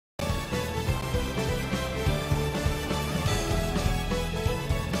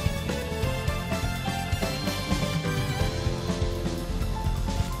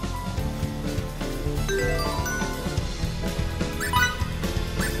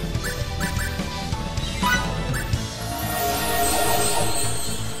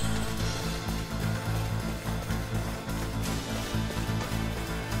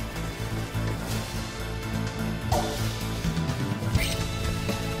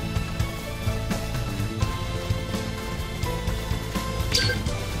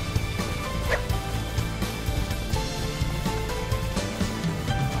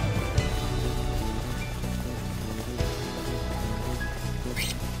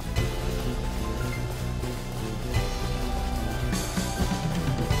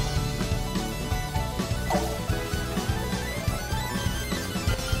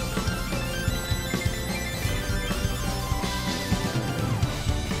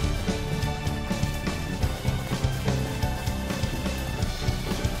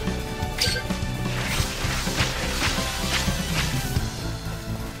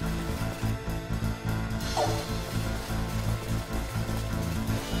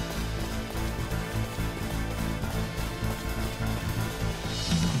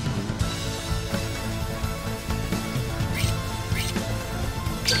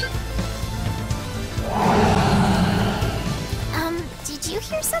you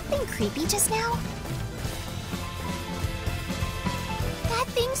hear something creepy just now? That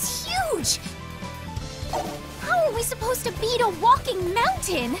thing's huge! How are we supposed to beat a walking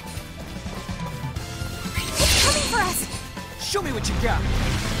mountain? It's coming for us! Show me what you got!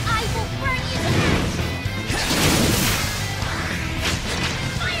 I will burn you to ash!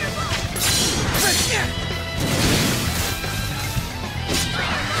 Fireball!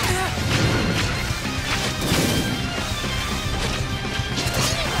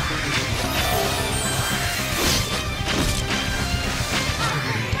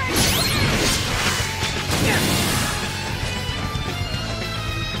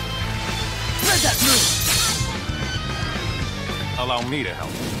 That move! Allow me to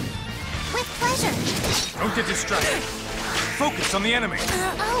help. With pleasure. Don't get distracted. Focus on the enemy.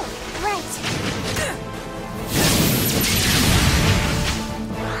 Oh, right.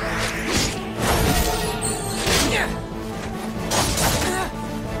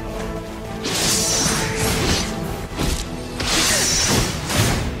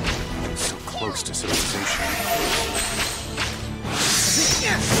 So close to civilization.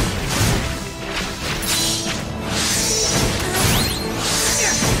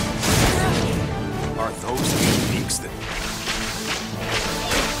 Are those techniques that...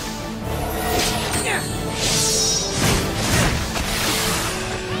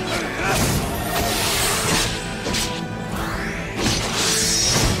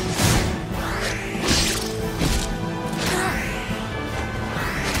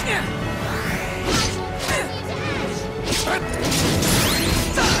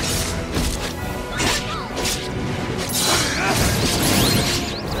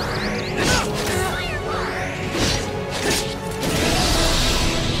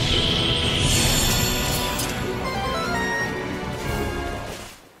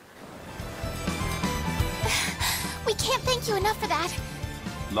 We can't thank you enough for that.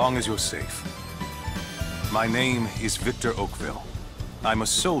 Long as you're safe. My name is Victor Oakville. I'm a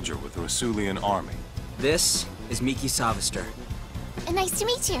soldier with the Rasulian army. This is Miki Savister. Nice to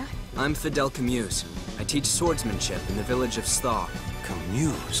meet you. I'm Fidel Camuse. I teach swordsmanship in the village of Sthaw.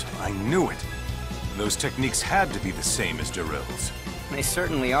 Camuse, I knew it. Those techniques had to be the same as Daryl's. They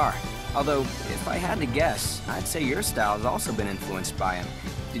certainly are. Although, if I had to guess, I'd say your style has also been influenced by him.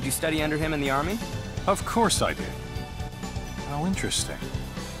 Did you study under him in the army? Of course I did. How interesting.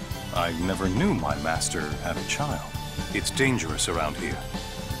 I never knew my master had a child. It's dangerous around here.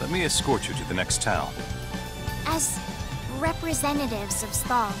 Let me escort you to the next town. As representatives of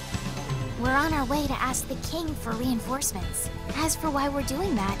Sthal, we're on our way to ask the king for reinforcements. As for why we're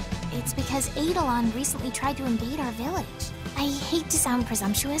doing that, it's because Eidolon recently tried to invade our village. I hate to sound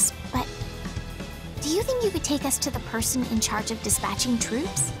presumptuous, but do you think you could take us to the person in charge of dispatching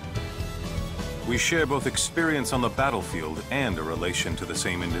troops? We share both experience on the battlefield and a relation to the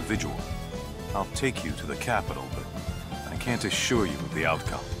same individual. I'll take you to the capital, but I can't assure you of the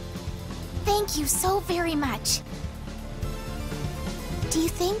outcome. Thank you so very much. Do you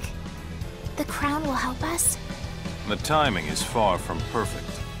think the crown will help us? The timing is far from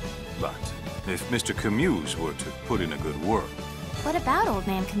perfect. But if Mr. Camuse were to put in a good word... What about Old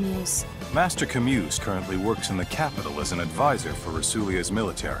Man Camuse? Master Camuse currently works in the capital as an advisor for Rasulia's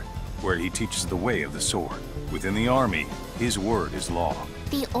military, where he teaches the way of the sword. Within the army, his word is law.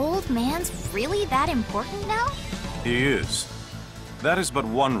 The old man's really that important now? He is. That is but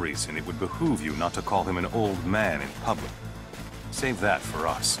one reason it would behoove you not to call him an old man in public. Save that for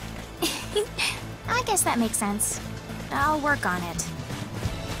us. I guess that makes sense. I'll work on it.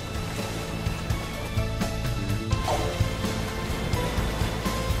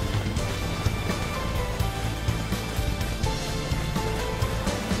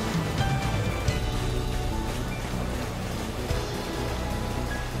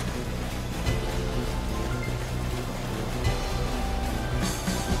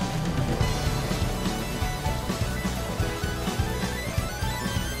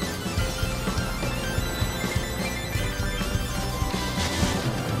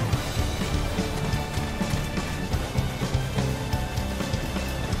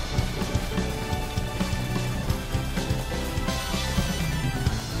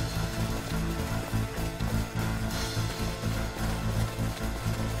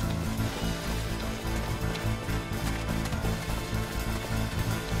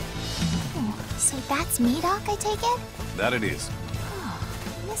 So that's Medoc, I take it? That it is. Oh,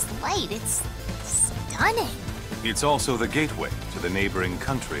 this light, it's stunning. It's also the gateway to the neighboring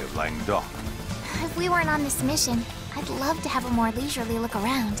country of Languedoc. If we weren't on this mission, I'd love to have a more leisurely look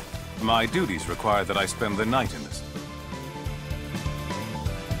around. My duties require that I spend the night in this.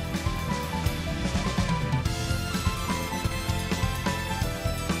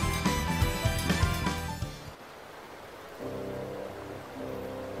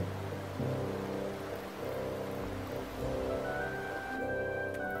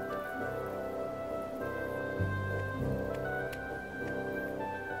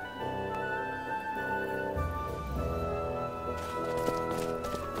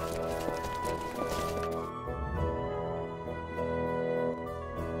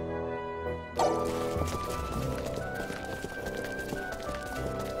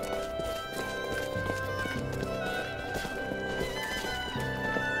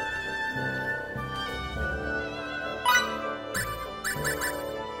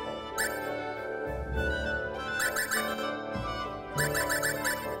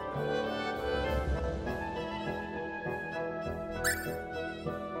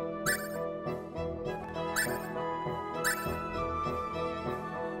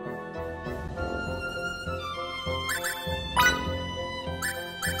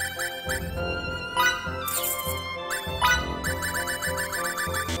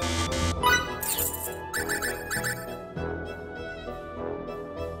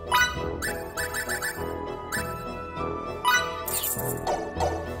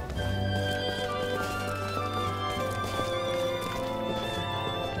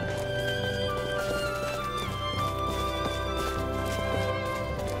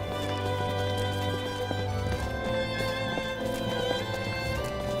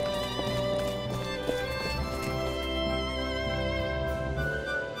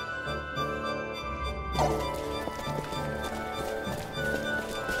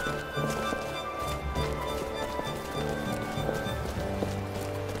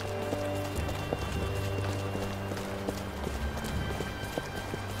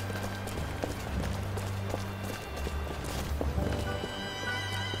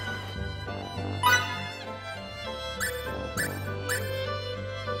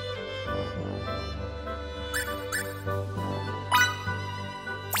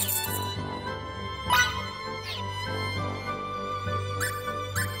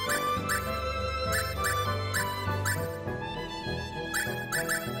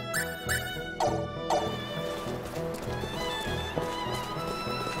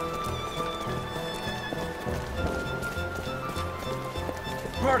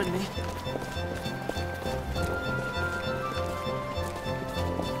 Pardon me.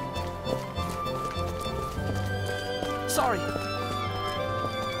 Sorry.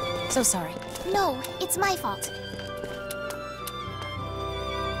 So sorry. No, it's my fault.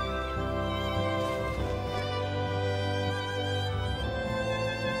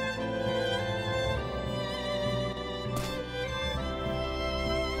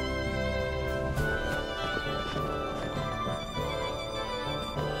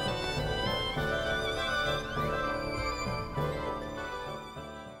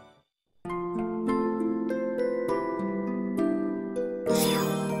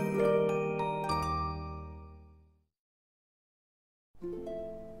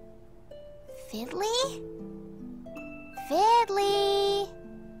 Fiddly? Fiddly!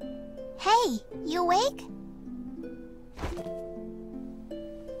 Hey, you awake?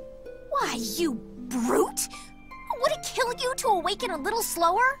 Why, you brute! Would it kill you to awaken a little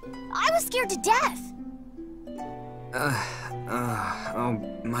slower? I was scared to death!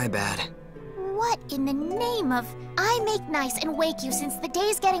 Oh, my bad. What in the name of... I make nice and wake you since the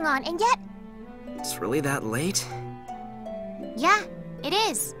day's getting on, and yet... It's really that late? Yeah, it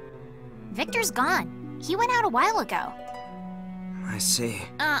is. Victor's gone. He went out a while ago. I see.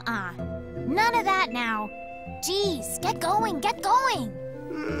 None of that now. Jeez, get going, get going!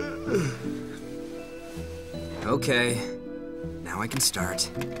 Okay. Now I can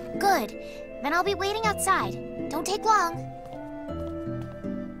start. Good. Then I'll be waiting outside. Don't take long.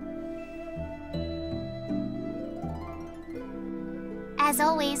 As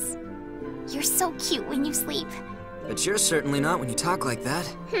always, you're so cute when you sleep. But you're certainly not when you talk like that.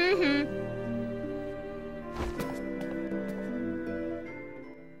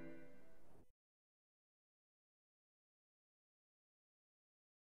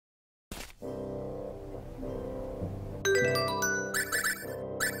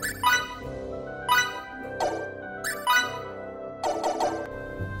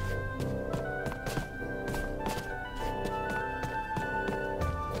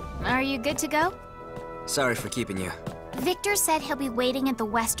 Are you good to go? Sorry for keeping you. Victor said he'll be waiting at the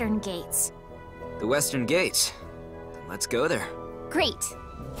western gates. The Western Gates. Let's go there. Great.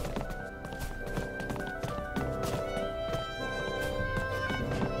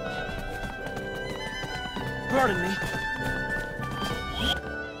 Pardon me.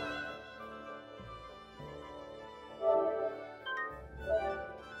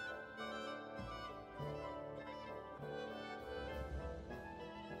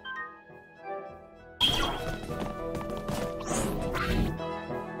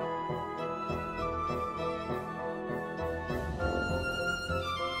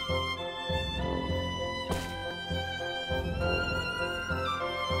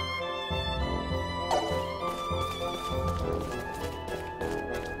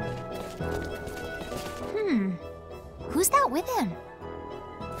 Who's that with him?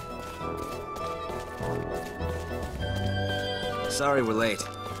 Sorry we're late.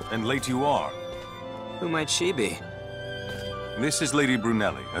 And late you are. Who might she be? This is Lady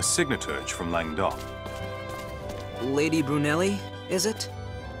Brunelli, a signaturge from Languedoc. Lady Brunelli, is it?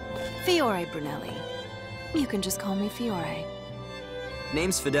 Fiore Brunelli. You can just call me Fiore.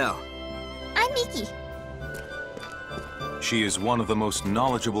 Name's Fidel. I'm Miki. She is one of the most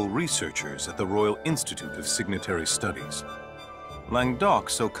knowledgeable researchers at the Royal Institute of Signatory Studies. Languedoc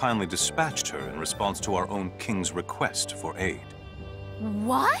so kindly dispatched her in response to our own king's request for aid.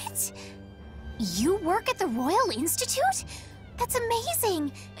 What? You work at the Royal Institute? That's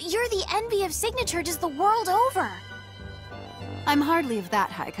amazing! You're the envy of signatures the world over! I'm hardly of that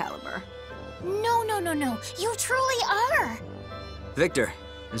high caliber. No. You truly are! Victor,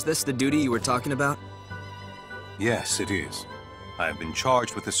 is this the duty you were talking about? Yes, it is. I have been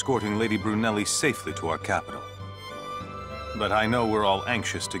charged with escorting Lady Brunelli safely to our capital. But I know we're all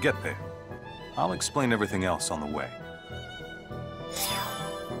anxious to get there. I'll explain everything else on the way.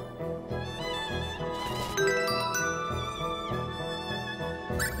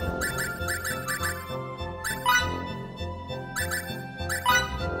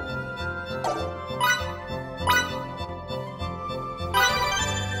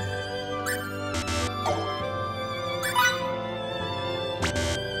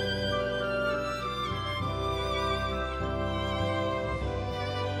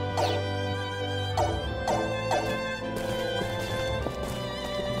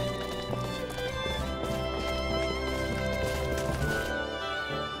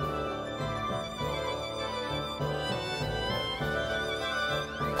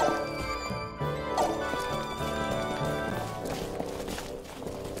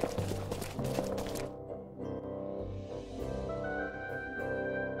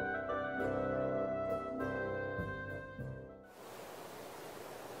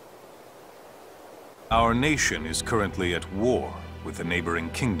 Our nation is currently at war with the neighboring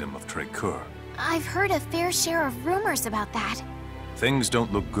kingdom of Trekur. I've heard a fair share of rumors about that. Things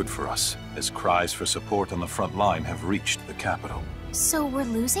don't look good for us, as cries for support on the front line have reached the capital. So we're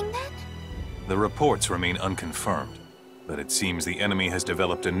losing then? The reports remain unconfirmed, but it seems the enemy has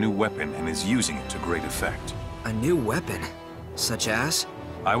developed a new weapon and is using it to great effect. A new weapon? Such as?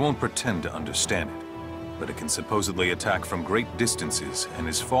 I won't pretend to understand it, but it can supposedly attack from great distances and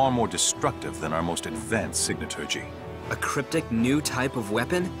is far more destructive than our most advanced signaturgy. A cryptic new type of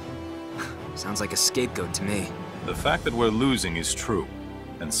weapon? Sounds like a scapegoat to me. The fact that we're losing is true,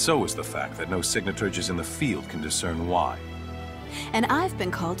 and so is the fact that no signaturges in the field can discern why. And I've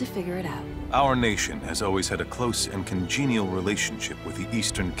been called to figure it out. Our nation has always had a close and congenial relationship with the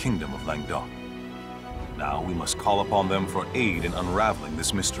Eastern Kingdom of Languedoc. Now we must call upon them for aid in unraveling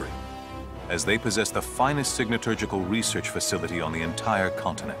this mystery, as they possess the finest signaturgical research facility on the entire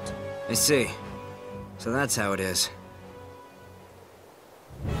continent. I see. So that's how it is.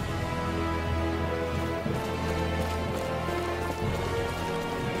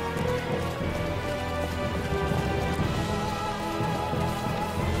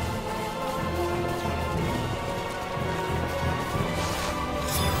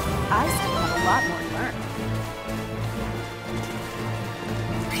 I still have a lot more to learn.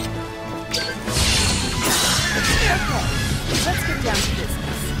 Okay, let's get down to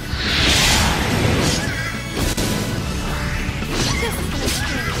business. This is gonna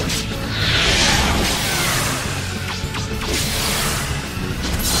sting.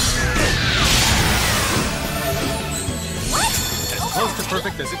 As close to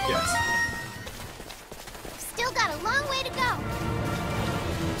perfect as it gets. Still got a long way to go.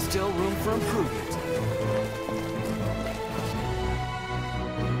 Still room for improvement.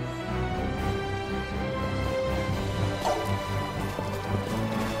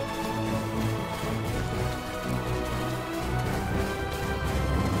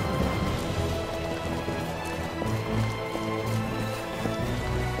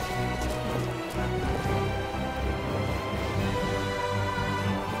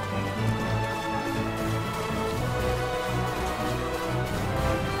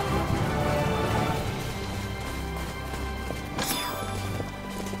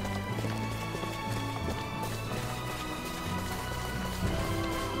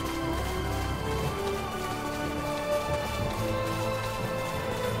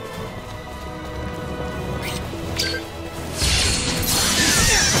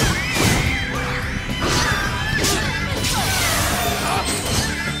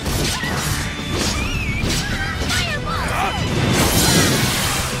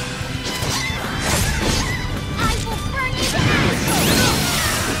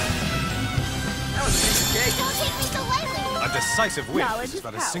 Decisive win Knowledge is is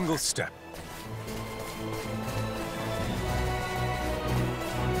but a power. single step.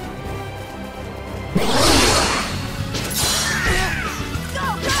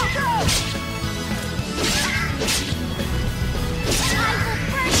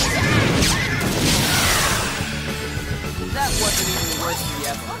 That wasn't even worth the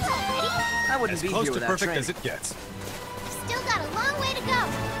effort. I wouldn't As be close here to without perfect training. as it gets. Still got a long way to go.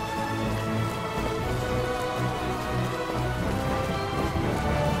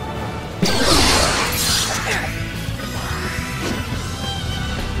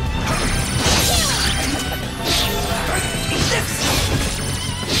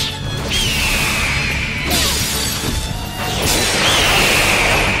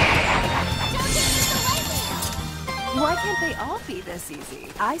 Why can't they all be this easy?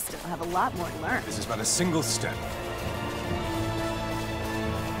 I still have a lot more to learn. This is but a single step.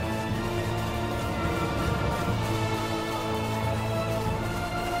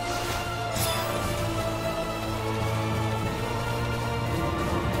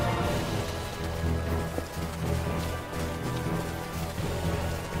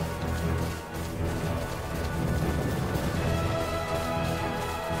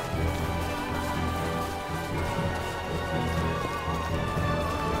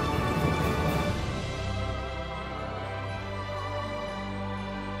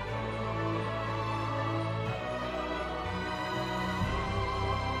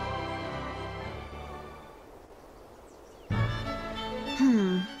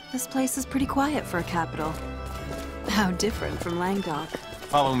 This place is pretty quiet for a capital. How different from Languedoc.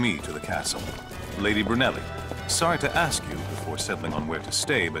 Follow me to the castle. Lady Brunelli, sorry to ask you before settling on where to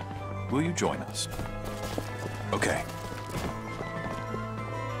stay, but will you join us? Okay.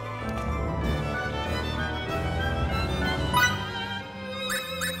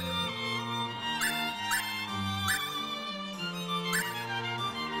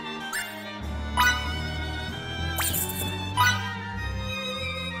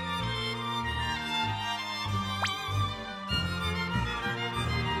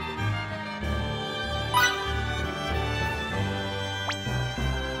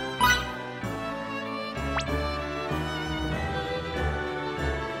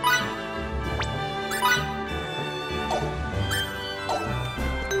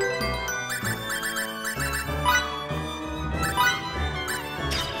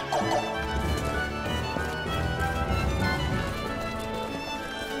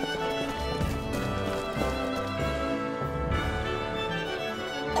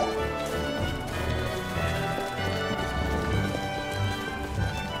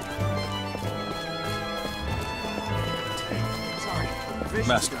 provisions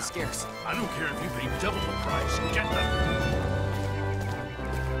Master. have been scarce. I don't care if you pay double the price. Get them.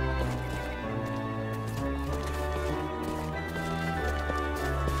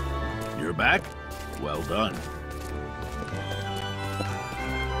 You're back? Well done.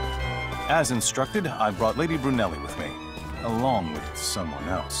 As instructed, I brought Lady Brunelli with me, along with someone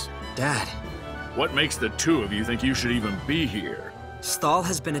else. Dad, What makes the two of you think you should even be here? Stahl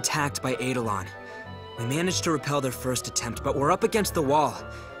has been attacked by Eidolon. We managed to repel their first attempt, but we're up against the wall.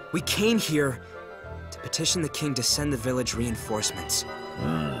 We came here to petition the king to send the village reinforcements.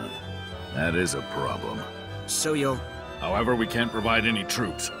 That is a problem. So you'll... However, we can't provide any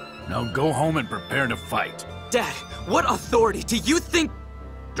troops. Now go home and prepare to fight. Dad, what authority do you think...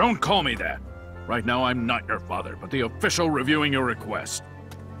 Don't call me that. Right now, I'm not your father, but the official reviewing your request.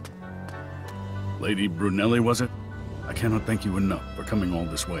 Lady Brunelli, was it? I cannot thank you enough for coming all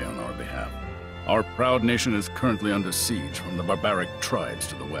this way on our behalf. Our proud nation is currently under siege from the barbaric tribes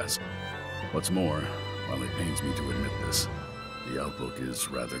to the west. What's more, while it pains me to admit this, the outlook is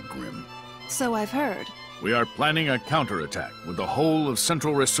rather grim. So I've heard. We are planning a counterattack with the whole of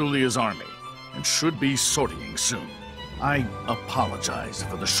Central Rasulia's army, and should be sortying soon. I apologize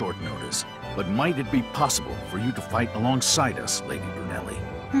for the short notice, but might it be possible for you to fight alongside us, Lady Brunelli?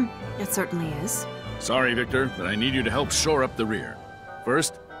 It certainly is. Sorry, Victor, but I need you to help shore up the rear.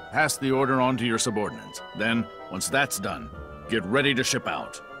 First, pass the order on to your subordinates. Then, once that's done, get ready to ship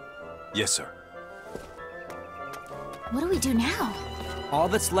out. Yes, sir. What do we do now? All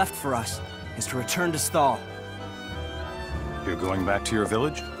that's left for us is to return to Stahl. You're going back to your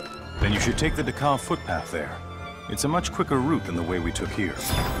village? Then you should take the Dakar footpath there. It's a much quicker route than the way we took here.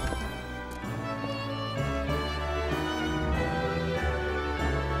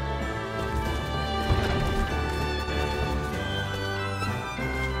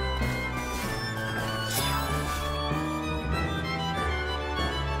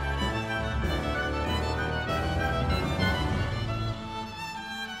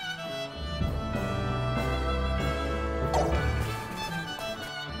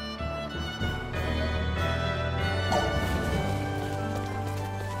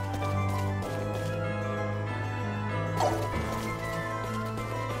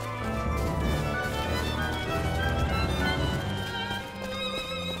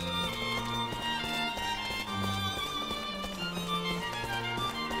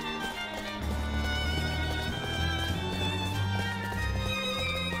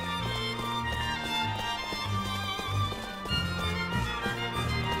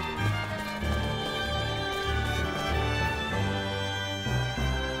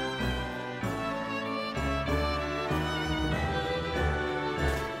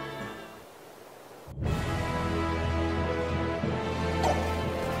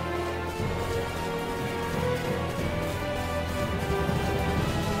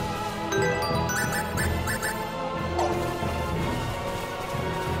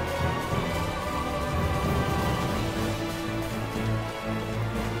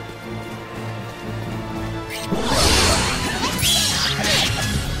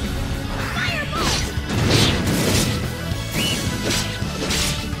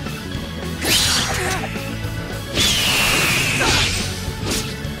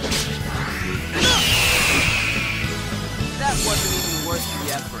 That wasn't even worth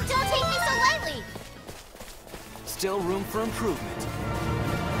the effort. Don't take me so lightly! Still room for improvement.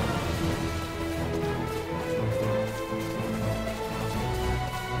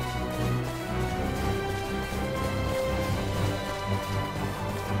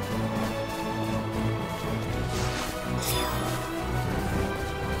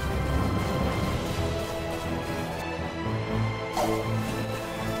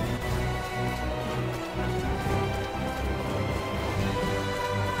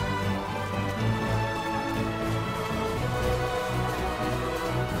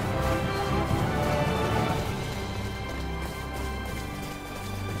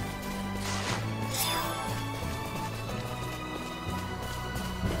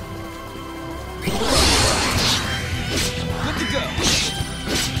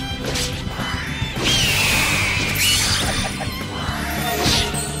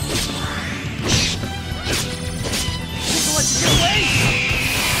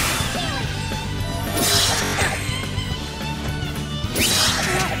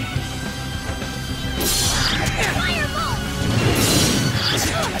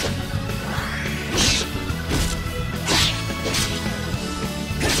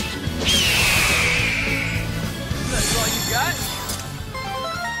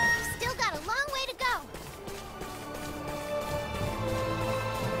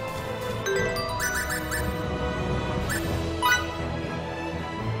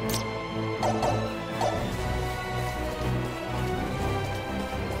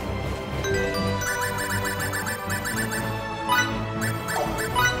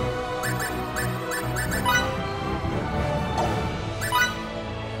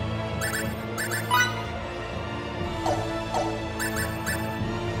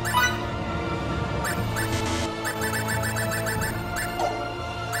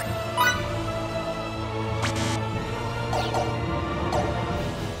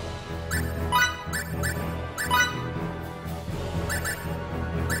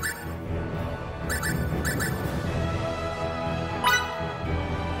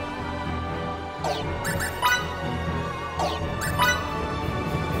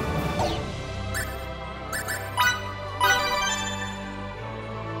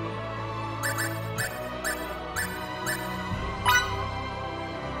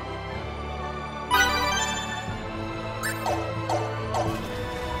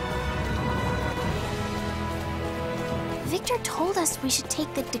 Victor told us we should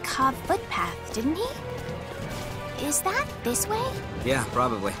take the Decave footpath, didn't he? Is that this way? Yeah,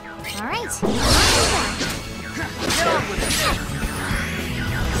 probably. All right. Get on with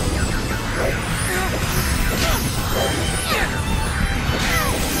it!